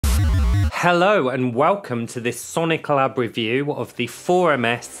Hello and welcome to this SonicLAB review of the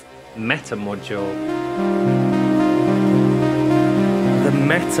 4MS Meta module. The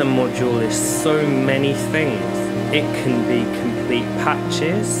Meta module is so many things. It can be complete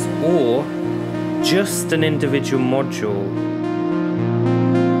patches or just an individual module.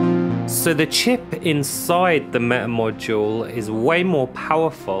 So the chip inside the Meta module is way more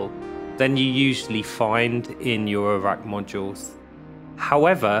powerful than you usually find in Eurorack modules.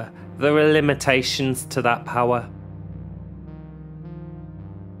 However, there are limitations to that power.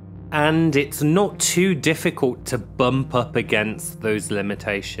 And it's not too difficult to bump up against those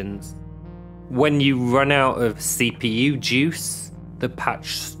limitations. When you run out of CPU juice, the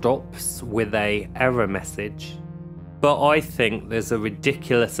patch stops with an error message. But I think there's a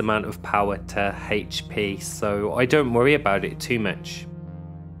ridiculous amount of power to HP, so I don't worry about it too much.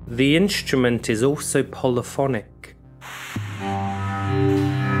 The instrument is also polyphonic.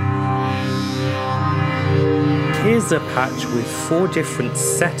 Here's a patch with 4 different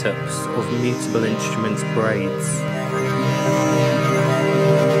setups of Mutable Instruments braids.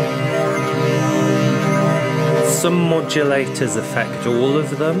 Some modulators affect all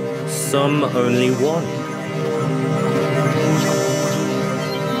of them, some only one.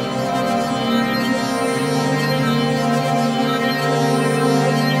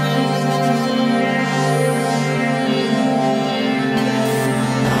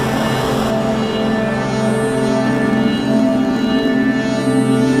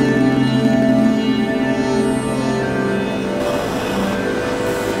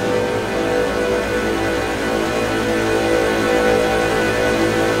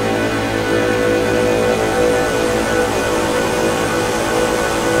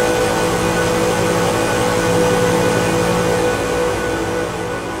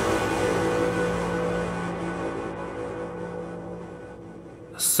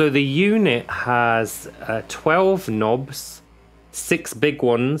 So the unit has 12 knobs, 6 big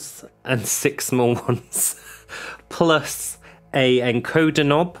ones and 6 small ones, plus a encoder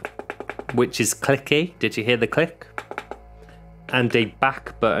knob, which is clicky. Did you hear the click? And a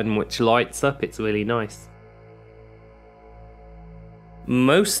back button which lights up. It's really nice.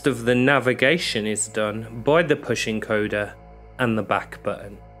 Most of the navigation is done by the push encoder and the back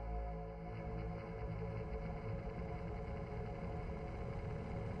button.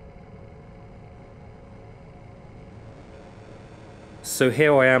 So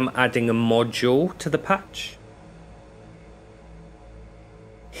here I am adding a module to the patch.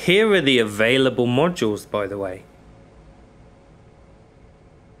 Here are the available modules, by the way.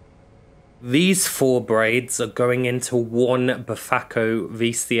 These 4 braids are going into one Bafako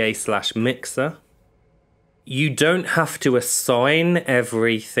VCA/mixer. You don't have to assign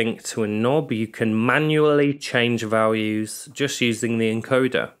everything to a knob. You can manually change values just using the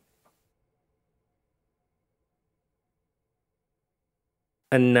encoder.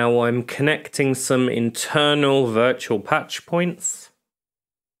 And now I'm connecting some internal virtual patch points.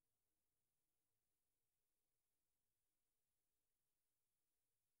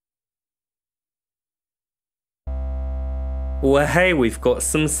 Well, hey, we've got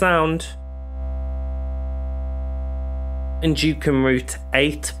some sound. And you can route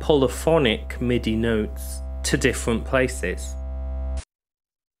 8 polyphonic MIDI notes to different places.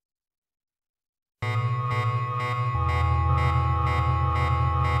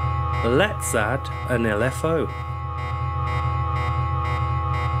 Let's add an LFO.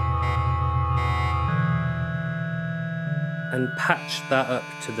 And patch that up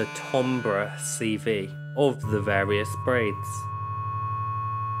to the timbre CV of the various braids.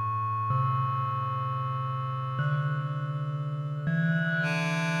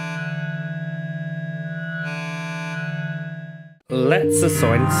 Let's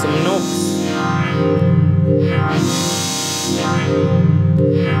assign some knobs.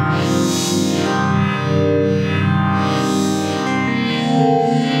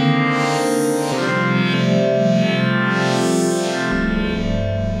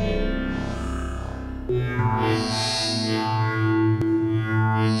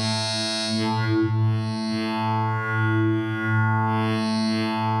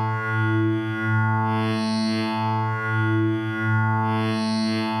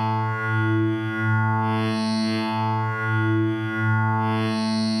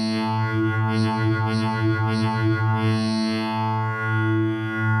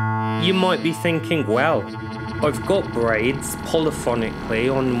 You might be thinking, well, I've got braids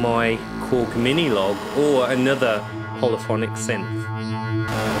polyphonically on my Korg Mini log or another polyphonic synth.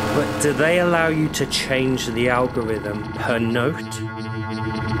 But do they allow you to change the algorithm per note?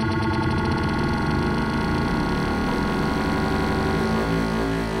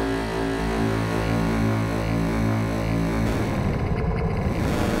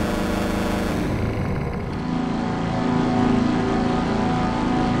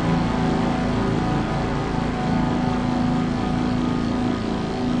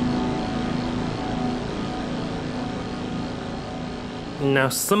 Now,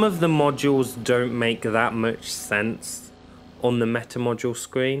 some of the modules don't make that much sense on the meta module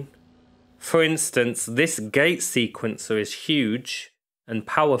screen. For instance, this gate sequencer is huge and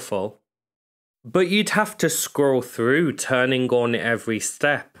powerful, but you'd have to scroll through turning on every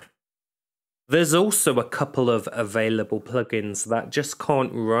step. There's also a couple of available plugins that just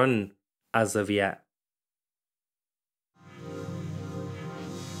can't run as of yet.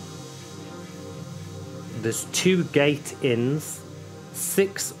 There's 2 gate ins,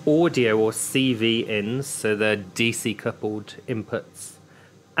 6 audio or CV ins, so they're DC coupled inputs,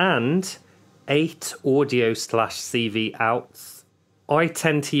 and 8 audio/CV outs. I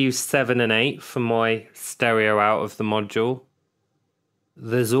tend to use 7 and 8 for my stereo out of the module.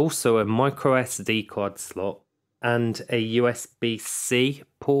 There's also a micro SD card slot and a USB-C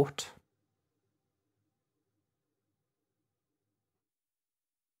port.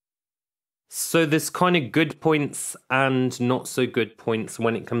 So there's kind of good points and not so good points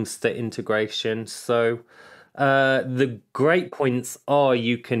when it comes to integration. So the great points are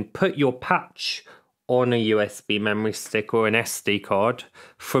you can put your patch on a USB memory stick or an SD card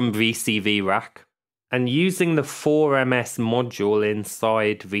from VCV Rack, and using the 4MS module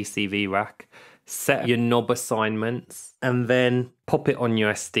inside VCV Rack, set your knob assignments and then pop it on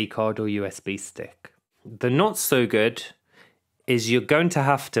your SD card or USB stick. The not so good is you're going to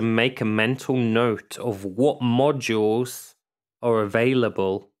have to make a mental note of what modules are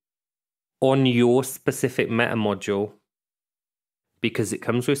available on your specific meta module, because it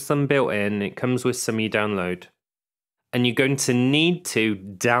comes with some built in, it comes with some you download. And you're going to need to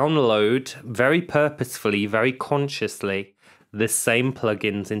download very purposefully, very consciously, the same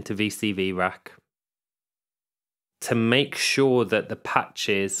plugins into VCV Rack to make sure that the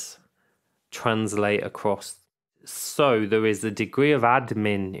patches translate across. So there is a degree of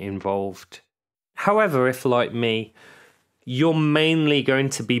admin involved. However, if like me, you're mainly going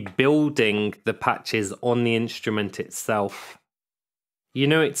to be building the patches on the instrument itself, you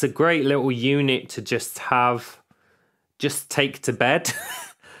know, it's a great little unit to just take to bed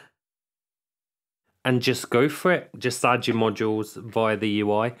and just go for it. Just add your modules via the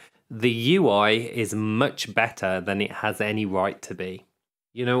UI. The UI is much better than it has any right to be.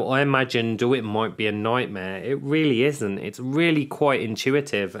 You know, I imagined, it might be a nightmare. It really isn't. It's really quite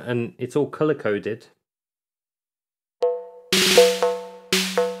intuitive and it's all color coded.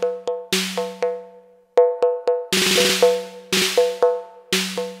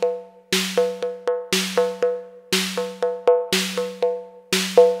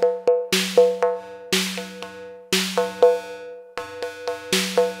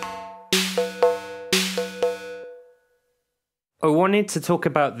 I wanted to talk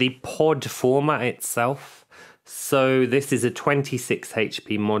about the pod format itself. So this is a 26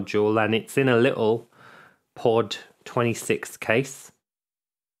 HP module and it's in a little pod 26 case.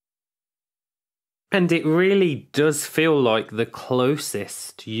 And it really does feel like the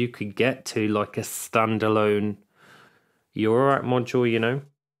closest you could get to like a standalone Eurorack module, you know?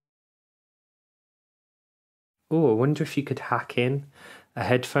 Oh, I wonder if you could hack in a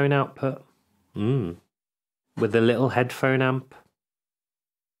headphone output. With a little headphone amp.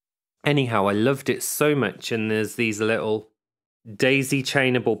 Anyhow, I loved it so much, and there's these little daisy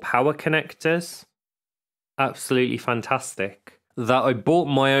chainable power connectors. Absolutely fantastic. That I bought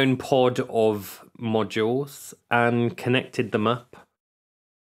my own pod of modules and connected them up.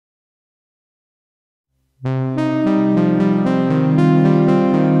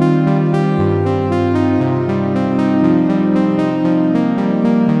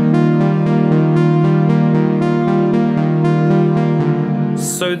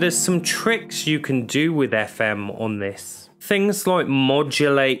 So there's some tricks you can do with FM on this. Things like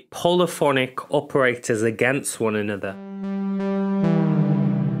modulate polyphonic operators against one another.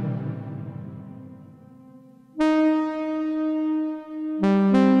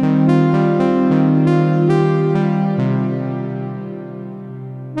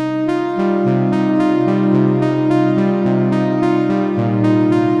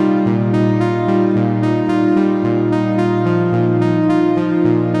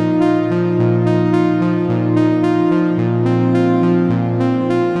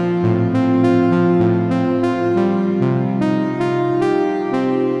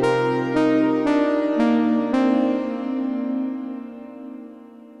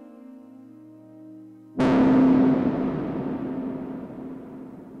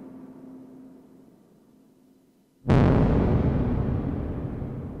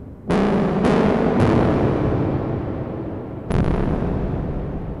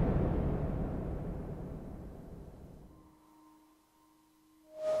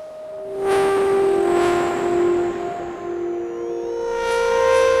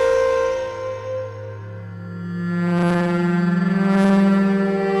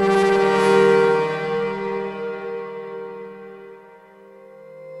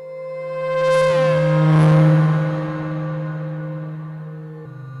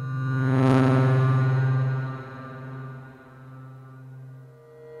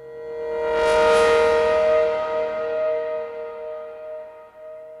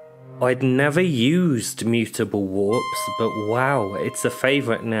 I'd never used Mutable Warps, but wow, it's a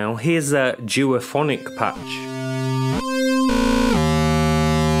favourite now. Here's a duophonic patch.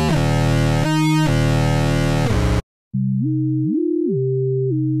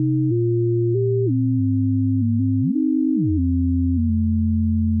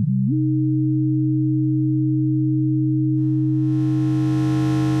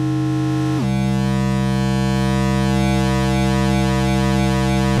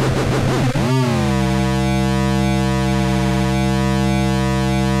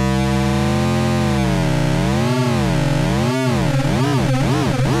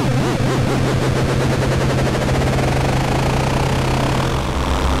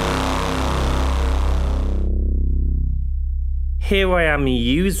 Here I am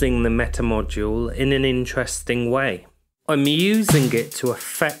using the meta module in an interesting way. I'm using it to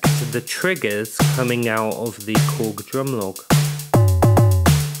affect the triggers coming out of the Korg drum log.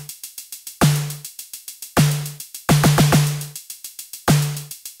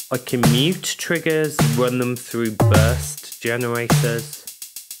 I can mute triggers, run them through burst generators,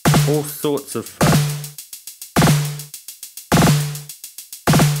 all sorts of fun.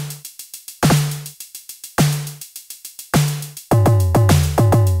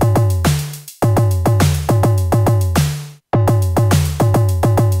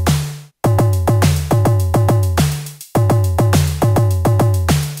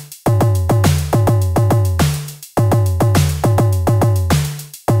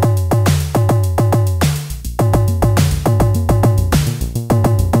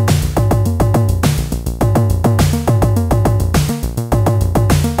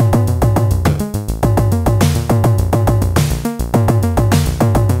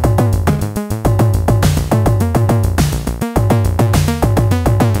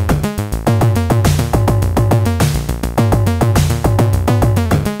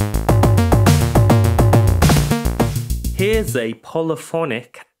 Here's a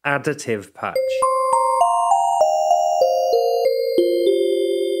polyphonic additive patch.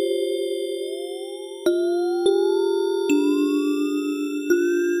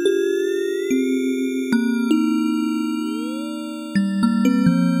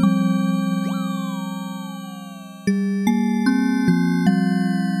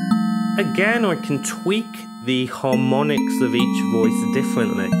 Again, I can tweak the harmonics of each voice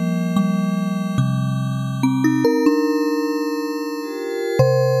differently.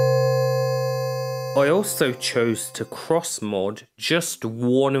 I also chose to cross-mod just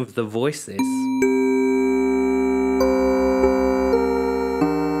one of the voices.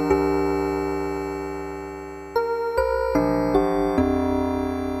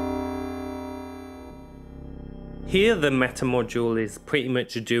 Here the meta module is pretty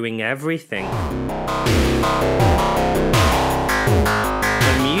much doing everything.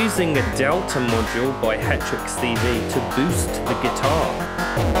 I'm using a Delta module by Hetrix CV to boost the guitar.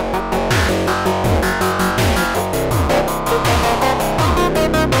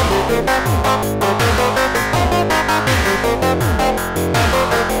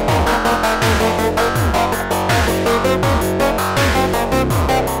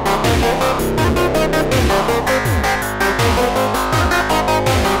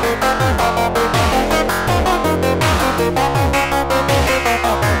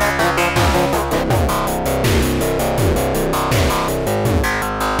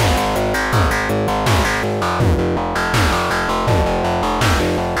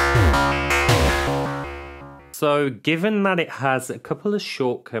 So given that it has a couple of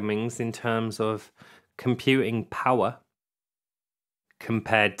shortcomings in terms of computing power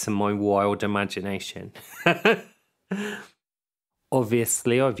compared to my wild imagination,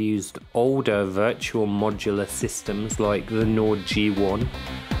 obviously I've used older virtual modular systems like the Nord G1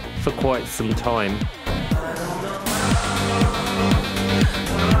 for quite some time.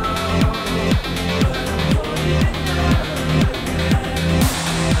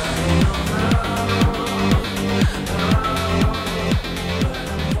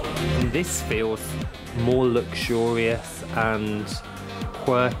 This feels more luxurious and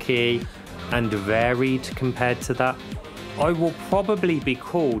quirky and varied compared to that. I will probably be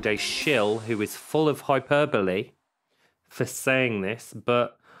called a shill who is full of hyperbole for saying this,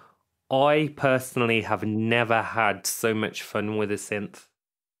 but I personally have never had so much fun with a synth.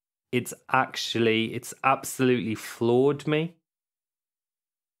 It's absolutely floored me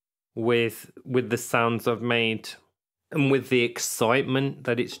with the sounds I've made and with the excitement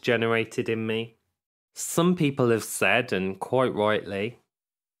that it's generated in me. Some people have said, and quite rightly,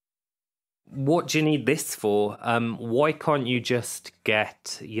 what do you need this for? Why can't you just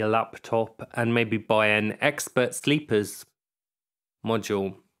get your laptop and maybe buy an Expert Sleepers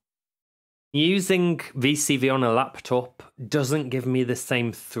module? Using VCV on a laptop doesn't give me the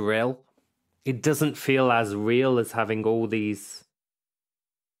same thrill. It doesn't feel as real as having all these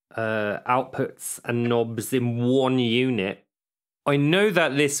outputs and knobs in one unit. I know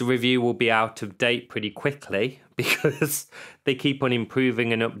that this review will be out of date pretty quickly because they keep on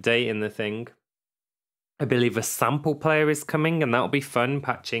improving and updating the thing. I believe a sample player is coming, and that'll be fun,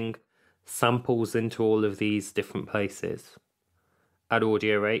 patching samples into all of these different places at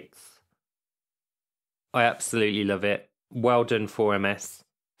audio rates. I absolutely love it. Well done 4MS.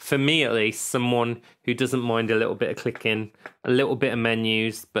 For me at least, someone who doesn't mind a little bit of clicking, a little bit of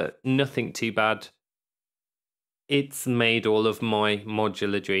menus, but nothing too bad. It's made all of my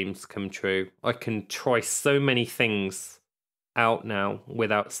modular dreams come true. I can try so many things out now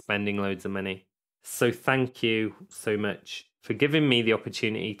without spending loads of money. So thank you so much for giving me the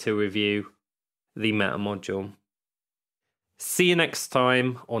opportunity to review the Meta module. See you next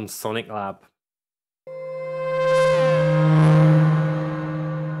time on SonicLAB.